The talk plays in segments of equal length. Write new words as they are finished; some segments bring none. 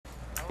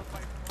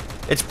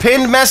It's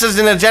pinned message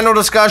in a general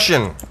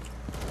discussion.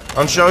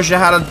 I'll show you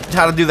how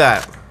to do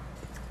that.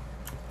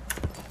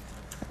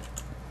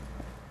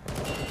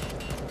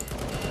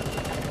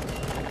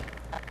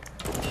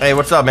 Hey,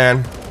 what's up,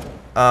 man?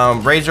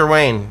 Razor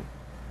Wayne.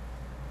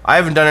 I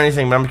haven't done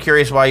anything, but I'm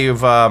curious why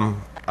you've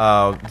done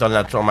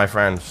that to all my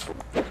friends.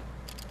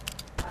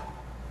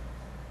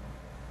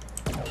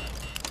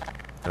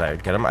 Did I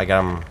get him? I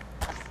got him.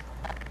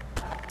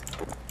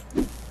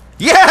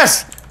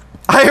 Yes!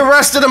 I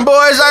arrested him,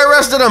 boys! I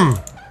arrested him!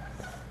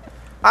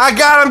 I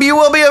got him! You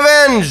will be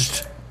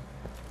avenged!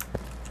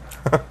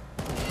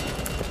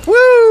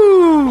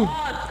 Woo!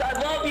 I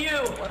love you!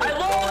 I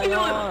love you! No,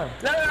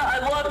 I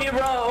love you,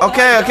 bro!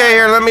 Okay,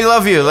 here, let me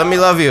love you. Let me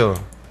love you.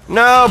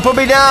 No, put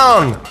me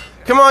down!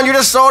 Come on, you're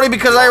just salty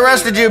because I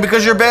arrested you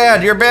because you're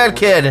bad. You're a bad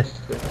kid.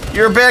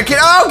 You're a bad kid.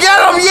 Oh, get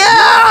him!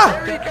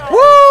 Yeah!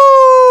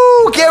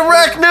 Woo! Get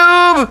wrecked,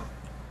 noob!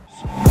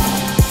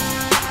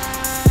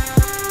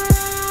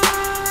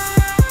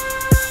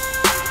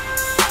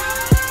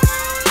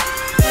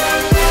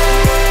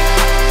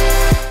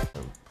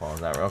 Pause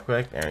that real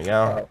quick. There we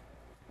go.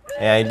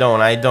 Yeah, how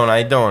you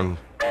doing?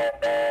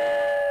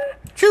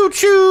 Choo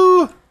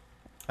choo!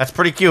 That's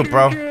pretty cute,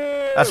 bro.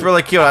 That's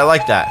really cute. I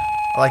like that.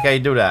 I like how you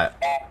do that.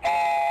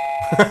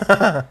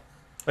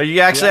 Oh,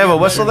 you actually have a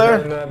whistle there?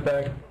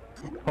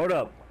 Hold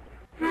up.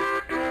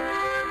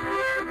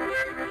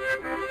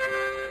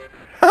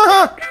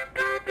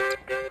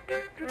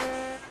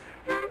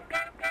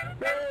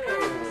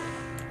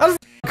 That's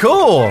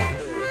cool.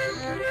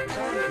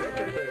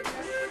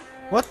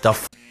 What the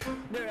f?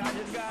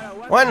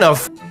 What the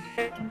f?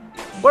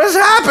 What is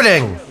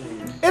happening?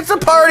 It's a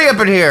party up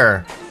in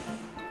here.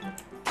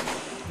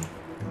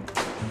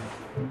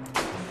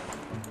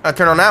 I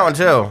turn on that one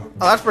too. Oh,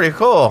 that's pretty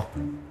cool.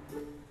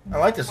 I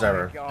like this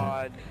server.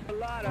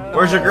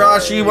 Where's your girl?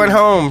 She went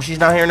home. She's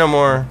not here no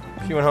more.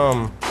 She went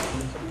home.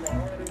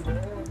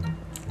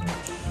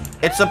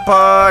 It's a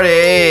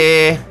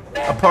party.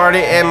 A party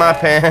in my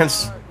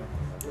pants.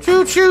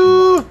 Choo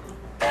choo.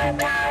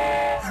 That's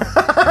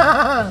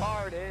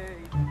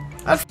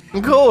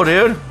f***ing cool,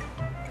 dude.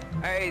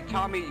 Hey,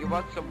 Tommy, you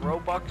want some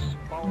Robux?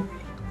 Follow me.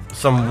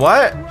 Some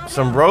what?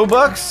 Some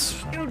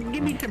Robux?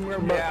 Give me some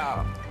Robux.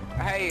 Yeah.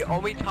 Hey,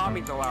 only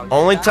Tommy's allowed.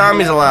 Only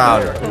Tommy's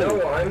allowed.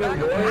 No, I'm a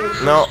loyal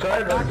No.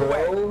 subscriber,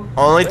 bro.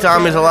 Only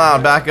Tommy's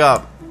allowed. Back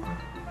up.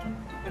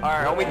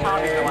 Alright, only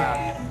Tommy's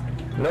allowed.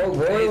 No,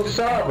 loyal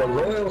sub, a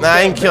loyal sub. Nah,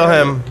 I can kill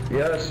him.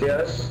 Yes.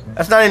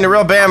 That's not even the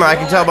real Bama. I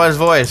can tell by his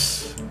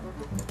voice.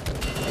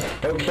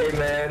 Okay,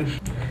 man.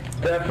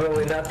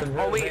 Definitely not the real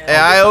Only, man.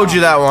 Yeah, I owed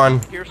you that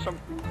one. Here's some.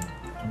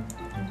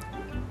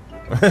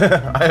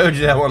 I owed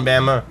you that one,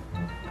 Bama.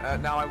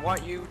 Now I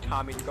want you,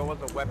 Tommy, to go as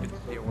a weapons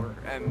dealer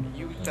and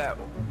use that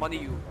money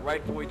you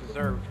rightfully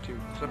deserve to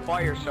supply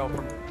yourself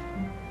from.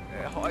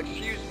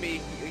 Excuse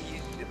me,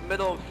 he's in the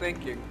middle of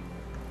thinking.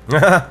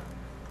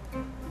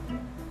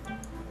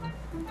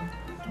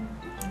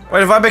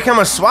 Wait, if I become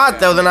a SWAT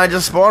though, then I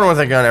just spawn with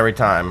a gun every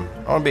time.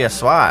 I want to be a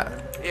SWAT.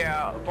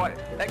 Yeah, but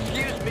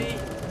excuse me.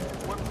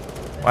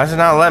 Why does it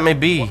not let me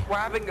be? We're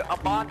having a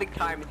bonding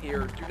time in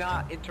here. Do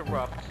not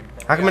interrupt.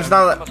 How come it's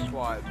not?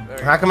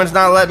 How come it's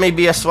not letting me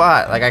be a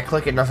SWAT? Like I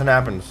click it, nothing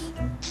happens.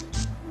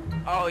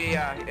 Oh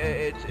yeah,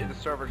 it's in the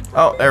server's.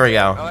 Oh, there we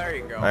go. Oh, there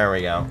you go. There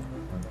we go.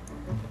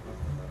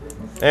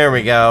 There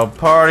we go.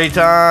 Party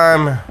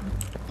time.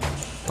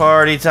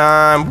 Party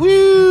time.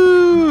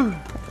 Woo!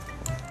 There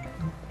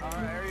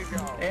you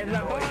go.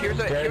 Here's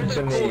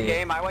a cool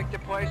game I like to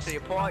play. So you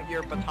pull out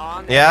your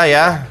baton.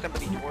 Yeah.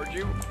 Somebody towards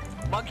you.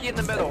 Monkey in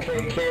the middle.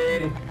 Okay,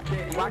 kid.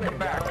 Whack him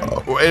back.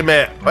 Oh, wait a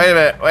minute.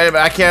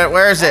 I can't.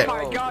 Where is it?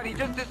 Oh my god, he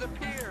just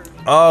disappeared.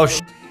 Oh, sh.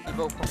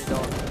 Vote for me,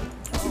 dog.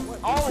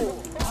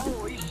 Oh,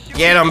 he's shooting.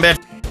 Get him, bitch.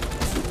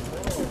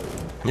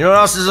 You know what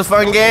else is a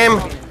fun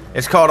game?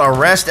 It's called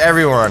Arrest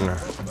Everyone.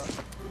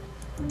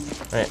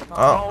 Wait,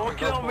 Oh,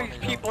 look at all these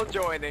people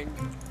joining.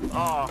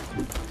 Oh,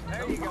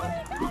 there you go.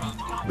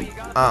 Tommy, you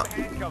gotta put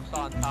handcuffs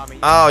on, Tommy.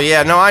 Oh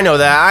yeah, no, I know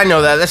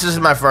that. This is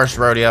my first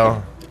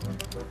rodeo.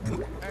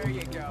 There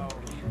you go.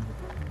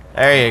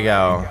 There you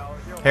go.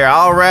 Here,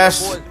 I'll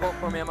arrest. Boys, vote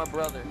for me, I'm a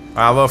brother.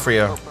 I'll vote for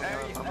you. Vote for me,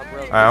 I'm a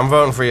brother. Alright, I'm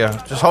voting for you.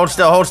 Just hold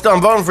still,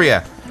 I'm voting for you.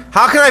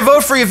 How can I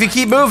vote for you if you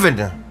keep moving?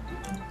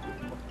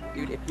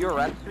 Dude, if you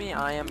arrest me,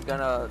 I am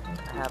gonna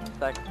have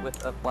sex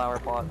with a flower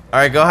pot.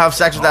 Alright, go have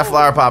sex with that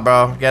flower pot,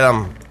 bro. Get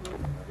him.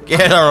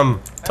 Get him.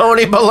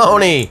 Tony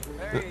Baloney.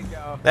 There you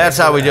go. That's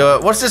how we do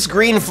it. What's this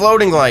green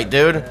floating light,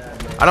 dude?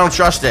 I don't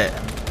trust it.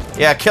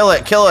 Yeah, kill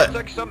it. It's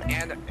like some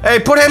Hey,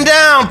 put him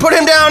down! Put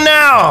him down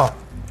now!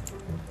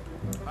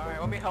 Alright,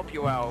 let me help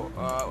you out.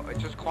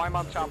 Just climb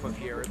on top of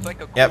here. It's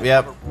like a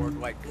Yep. hoverboard,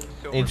 like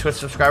silver. Need Twitch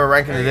subscriber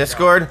rank in the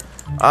Discord.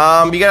 You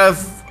gotta,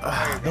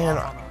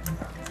 man,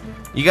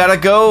 you gotta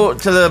go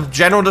to the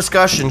general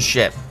discussion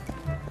shit.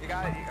 You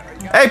got it.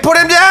 Hey, put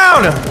him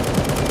down!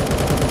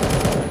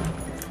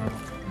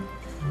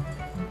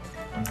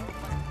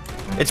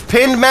 It's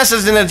pinned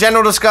message in the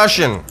general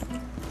discussion.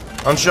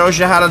 I'll show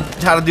you how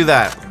to do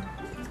that.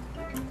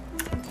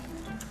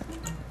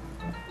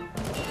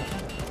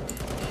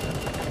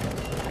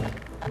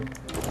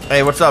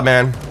 Hey, what's up,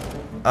 man?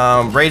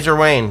 Razor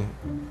Wayne.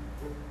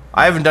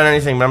 I haven't done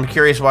anything, but I'm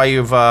curious why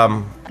you've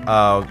done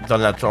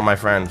that to all my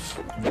friends.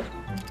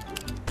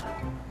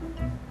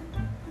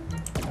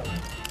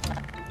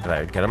 Did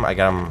I get him? I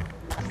got him.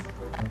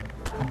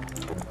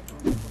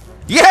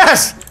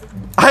 Yes!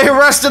 I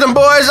arrested him,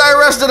 boys! I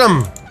arrested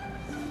him!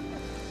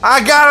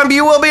 I got him!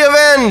 You will be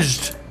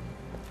avenged!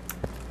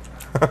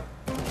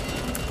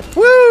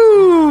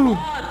 Woo!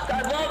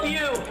 I love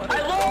you!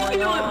 I love you!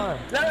 No,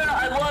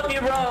 I love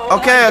you, bro!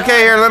 Okay,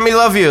 here, let me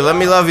love you. Let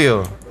me love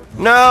you.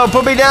 No,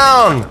 put me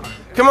down!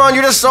 Come on,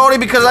 you're just salty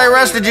because I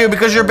arrested you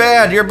because you're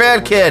bad. You're a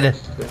bad kid.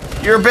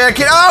 You're a bad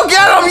kid. Oh,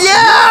 get him!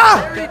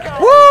 Yeah!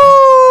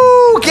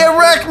 Woo! Get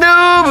wrecked,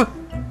 noob!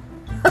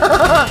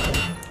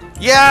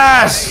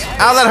 Yes!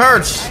 Ow, that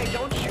hurts. Hey,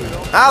 don't shoot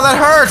him. Ow, that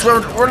hurts.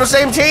 We're on the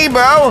same team,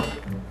 bro.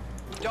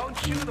 Don't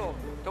shoot him.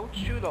 Don't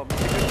shoot him.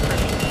 He's a good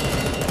Christian.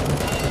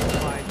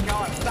 Oh my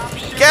god, stop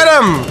shooting. Get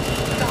him!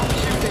 Stop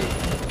shooting.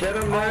 Get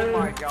him, Oh man!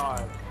 my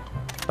god.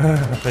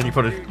 Then you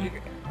put it. Dude, you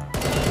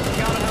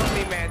gotta help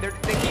me, man. They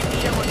keep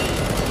killing me.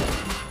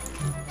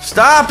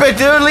 Stop it,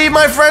 dude. Leave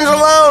my friends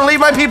alone. Leave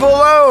my people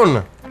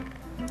alone.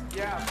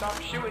 Yeah, stop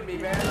shooting me,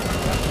 man.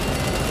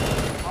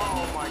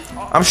 Oh my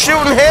god. I'm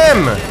shooting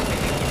him. They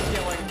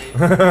keep killing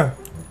me.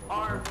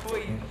 Arm,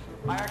 please.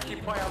 I actually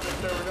play on this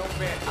server. Don't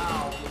ban.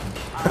 Ow.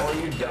 Oh,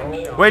 you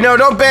don't? Wait, no,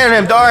 don't ban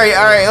him. All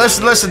right.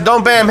 Listen.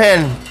 Don't ban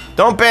him.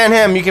 Don't ban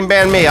him. You can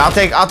ban me. I'll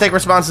take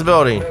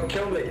responsibility. No,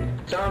 kill me.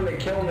 Tommy,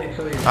 kill me,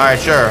 please. All right,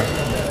 sure.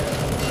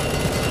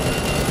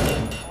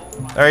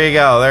 There you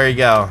go. There you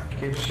go.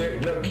 Keep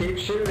shooting. No, keep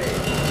shooting.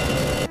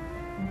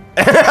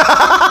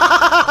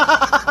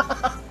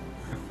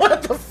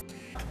 What the f?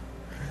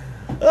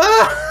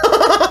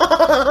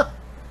 That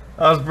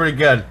was pretty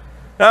good.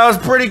 That was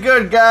pretty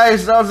good,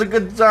 guys. That was a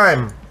good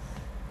time.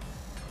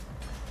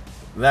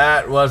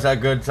 That was a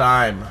good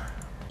time.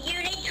 You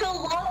need to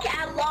look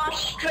at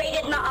Lost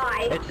straight in the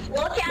eye.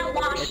 Look at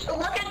Lost.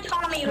 Look at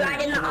Tommy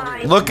right in the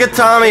eye. Look at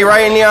Tommy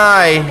right in the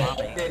eye.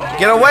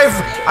 Get away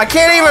from... I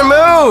can't even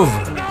move.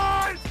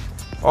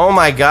 Oh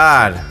my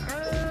god.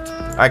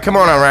 Alright, come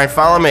on, Ryan.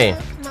 Follow me.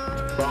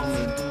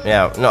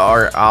 Yeah, no,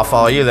 or I'll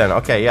follow you then.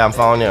 Okay, yeah, I'm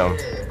following you.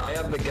 I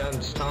have the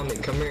guns, Tommy,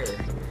 come here.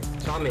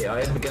 Tommy, I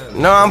have the guns.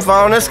 No, I'm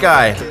following this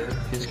guy.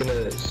 He's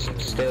gonna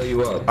stale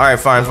you up. Alright,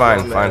 fine.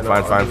 Hail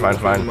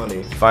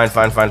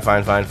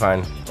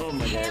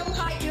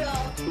Hydra.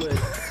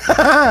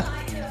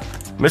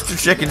 Mr.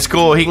 Chicken's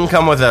cool. He can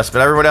come with us, but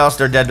everyone else,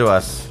 they're dead to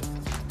us.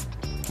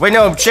 Wait,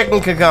 no,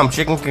 Chicken can come.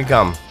 Chicken can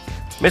come.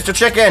 Mr.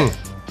 Chicken!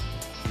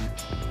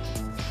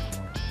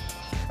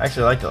 I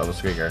actually like the little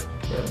squeaker.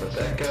 Yeah, but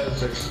that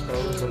guy's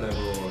exposing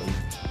everyone.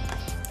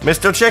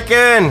 Mr.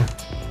 Chicken!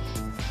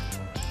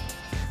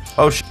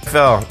 Oh, shit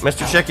fell.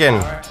 Mr.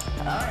 Chicken.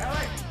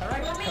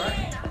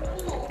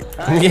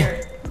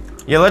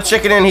 Yeah, let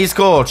Chicken in. He's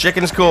cool.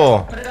 Chicken's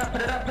cool.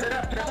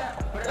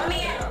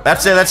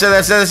 That's it.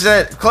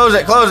 Close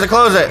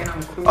it.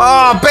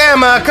 Oh,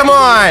 Bama, come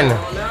on!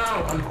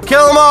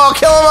 Kill them all!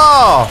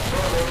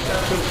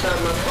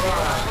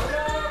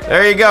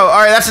 There you go.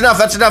 Alright, that's enough.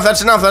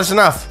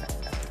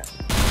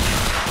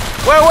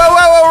 Whoa,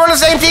 we're on the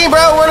same team,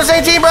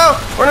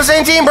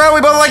 bro.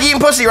 We both like eating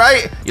pussy,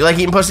 right? You like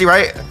eating pussy,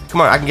 right? Come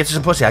on, I can get you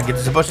some pussy.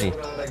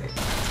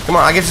 Come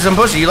on, I get you some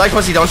pussy. You like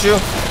pussy, don't you?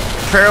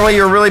 Apparently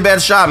you're a really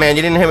bad shot, man.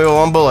 You didn't hit me with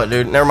one bullet,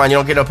 dude. Never mind, you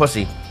don't get no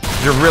pussy.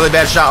 You're a really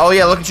bad shot. Oh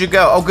yeah, look at you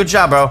go. Oh, good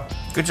job, bro.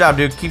 Good job,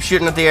 dude. Keep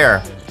shooting at the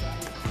air.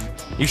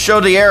 You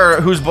showed the air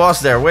who's boss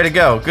there. Way to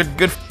go.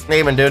 Good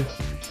aiming, dude.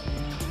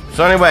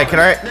 So anyway, can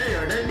I...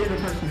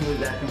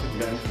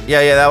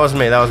 Yeah, that was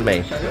me.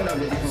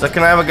 So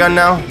can I have a gun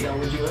now?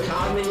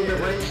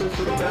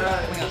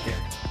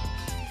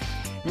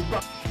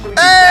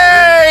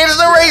 Hey, it's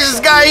the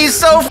racist guy. He's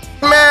so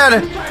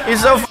mad.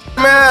 He's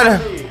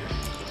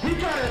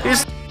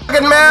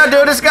fucking mad,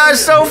 dude. This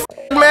guy's so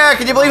mad.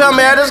 Can you believe how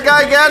mad this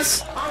guy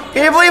gets?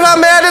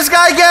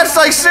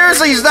 Like,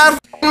 seriously, he's not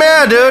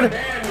mad, dude.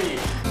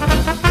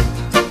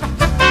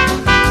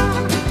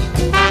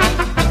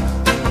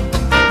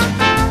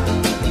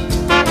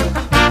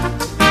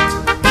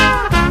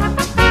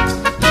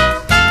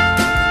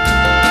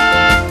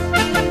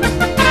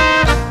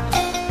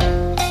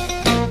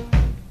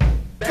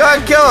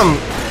 God, kill him.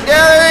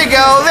 Yeah,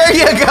 there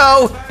you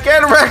go.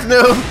 Get wrecked,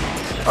 noob.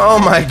 Oh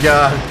my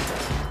god.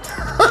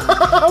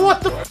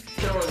 What the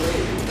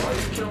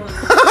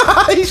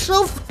He's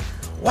so...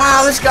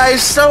 Wow, this guy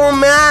is so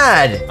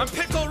mad. I'm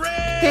Pickle Rick.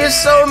 He is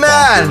so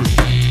mad.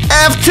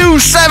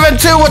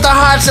 F272 with the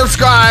hot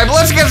subscribe.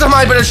 Let's get some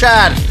hype in the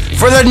chat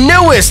for the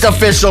newest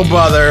official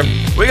brother.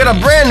 We got a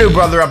brand new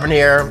brother up in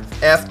here.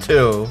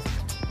 F2.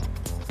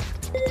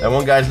 That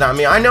one guy's not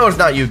me. I know it's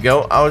not you,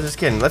 Goat. I was just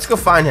kidding. Let's go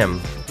find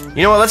him.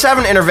 You know what? Let's have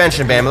an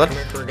intervention, Bam.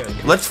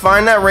 Let's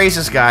find that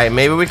racist guy.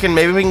 Maybe we can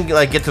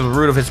like get to the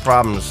root of his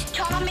problems.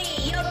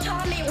 Tommy,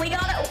 we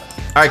gotta.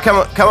 All right,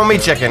 come on, me,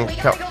 Chicken.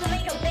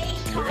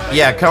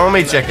 Yeah, come on,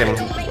 me, Chicken.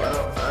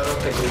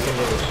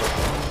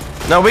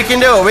 No, we can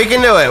do it. We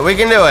can do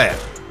it.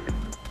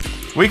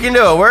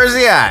 Where is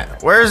he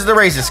at? Where's the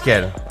racist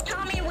kid?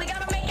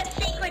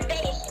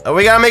 Oh,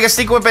 we gotta make a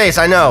secret base.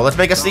 I know. Let's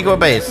make a secret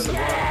base.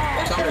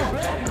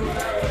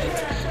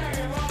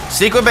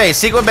 Secret base.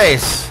 Secret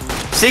base.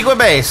 Secret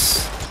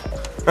base.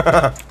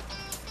 Well,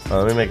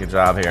 let me make a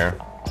job here.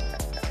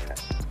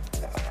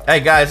 Hey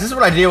guys, this is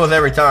what I deal with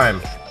every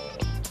time.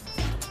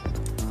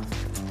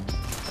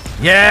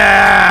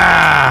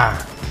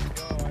 Yeah!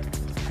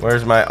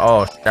 Where's my...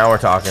 Oh, now we're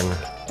talking.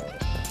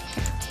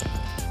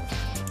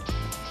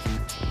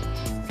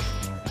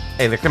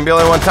 Hey, there can be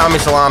only one Tommy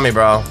Salami,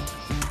 bro.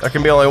 There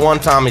can be only one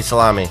Tommy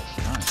Salami.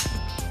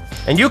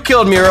 And you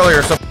killed me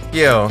earlier, so f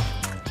you.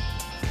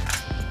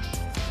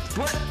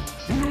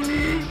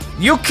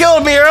 You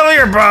killed me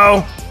earlier,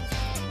 bro!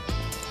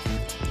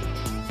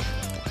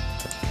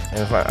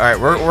 Alright,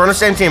 we're on the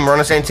same team. We're on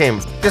the same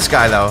team. This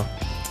guy, though.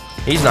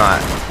 He's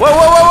not. Whoa, whoa,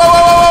 whoa, whoa,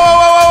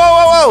 whoa, whoa, whoa,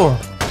 whoa, whoa,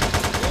 whoa!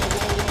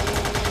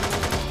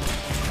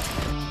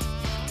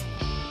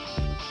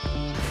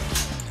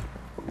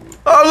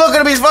 Oh, look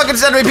at him. He's fucking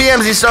sending me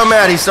PMs. He's so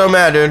mad. He's so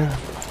mad, dude.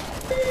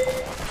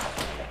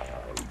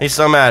 He's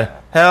so mad.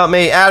 Help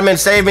me. Admin,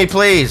 save me,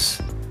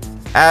 please.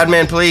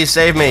 Admin, please,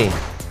 save me.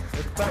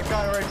 It's that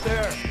guy right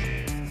there.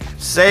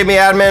 Save me,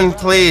 admin,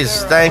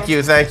 please. Thank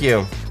you, thank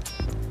you.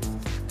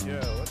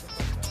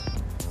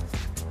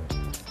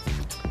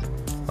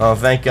 Oh,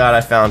 thank God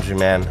I found you,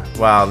 man.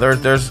 Wow,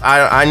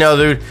 I know,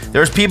 dude.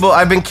 There's people,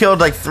 I've been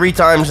killed like 3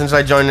 times since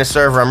I joined this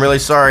server. I'm really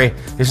sorry.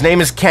 His name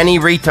is Kenny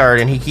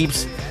Retard, and he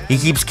keeps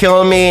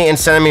killing me and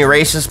sending me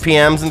racist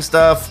PMs and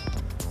stuff.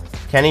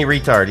 Kenny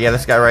Retard. Yeah,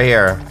 this guy right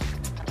here.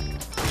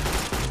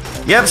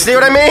 Yep, see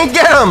what I mean?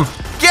 Get him!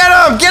 Get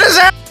him! Get his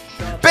ass!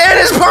 Ban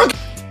his punk!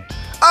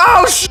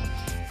 Oh, sh!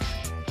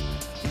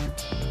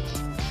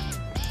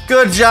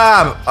 Good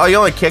job! Oh, you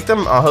only kicked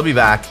him? Oh, he'll be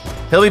back.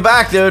 He'll be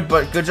back, dude,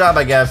 but good job,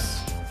 I guess.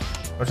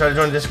 I'll try to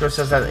join the Discord,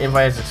 says that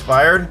invite has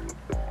expired.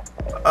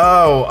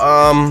 Oh,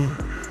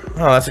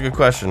 that's a good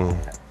question.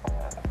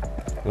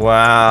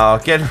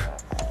 Wow,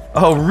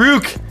 oh,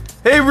 Rook!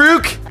 Hey,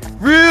 Rook!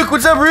 Rook,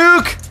 what's up,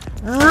 Rook?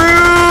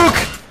 Rook!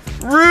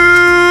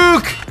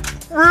 Rook!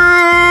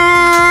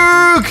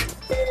 Rook!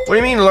 What do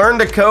you mean, learn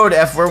to code,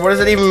 F word? What does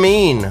it even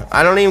mean?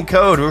 I don't even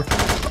code.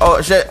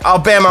 Oh, shit. Oh,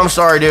 Bam, I'm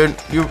sorry, dude.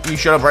 You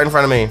shut up right in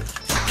front of me.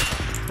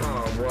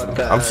 Oh, what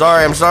the I'm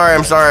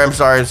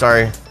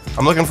sorry.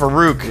 I'm looking for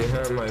Rook. You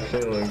hurt my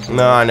feelings.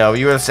 No, I know.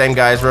 You were the same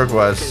guy as Rook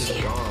was.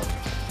 Tommy,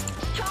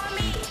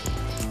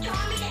 the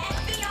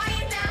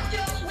FBI is after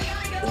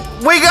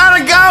us. We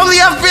gotta go! The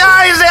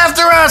FBI is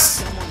after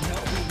us!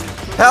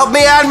 Help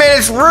me, admin.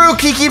 It's Rook.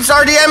 He keeps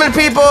RDMing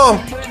people.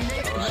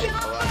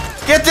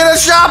 Get to the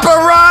shop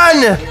and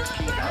run!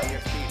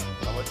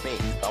 Come with me.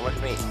 Come with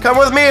me. Come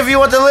with me if you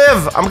want to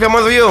live. I'm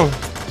coming with you.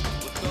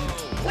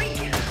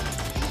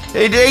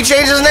 He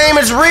changed his name.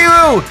 It's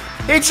Ryu.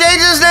 He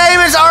changed his name.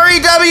 It's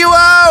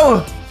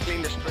REWO.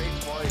 Clean the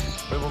streets, boys.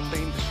 We will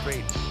clean the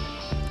streets.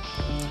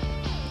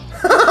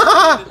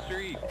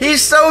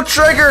 He's so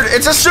triggered.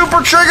 It's a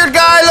super triggered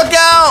guy. Look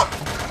out.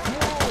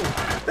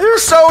 They're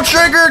so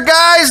triggered,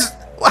 guys.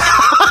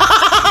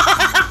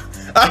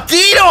 A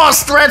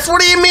DDoS threats?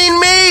 What do you mean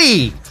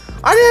me?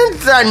 I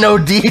know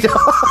DDoS.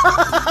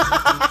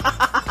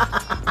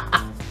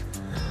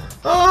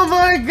 Oh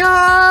my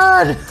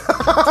God.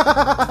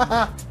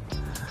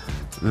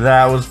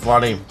 That was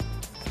funny.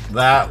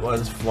 That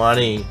was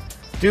funny.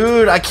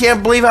 Dude, I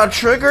can't believe how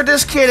triggered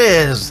this kid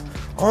is.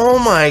 Oh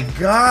my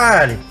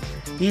God.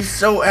 He's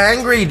so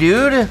angry,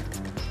 dude.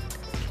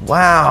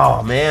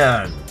 Wow,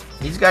 man.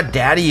 He's got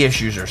daddy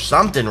issues or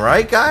something,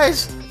 right,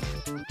 guys?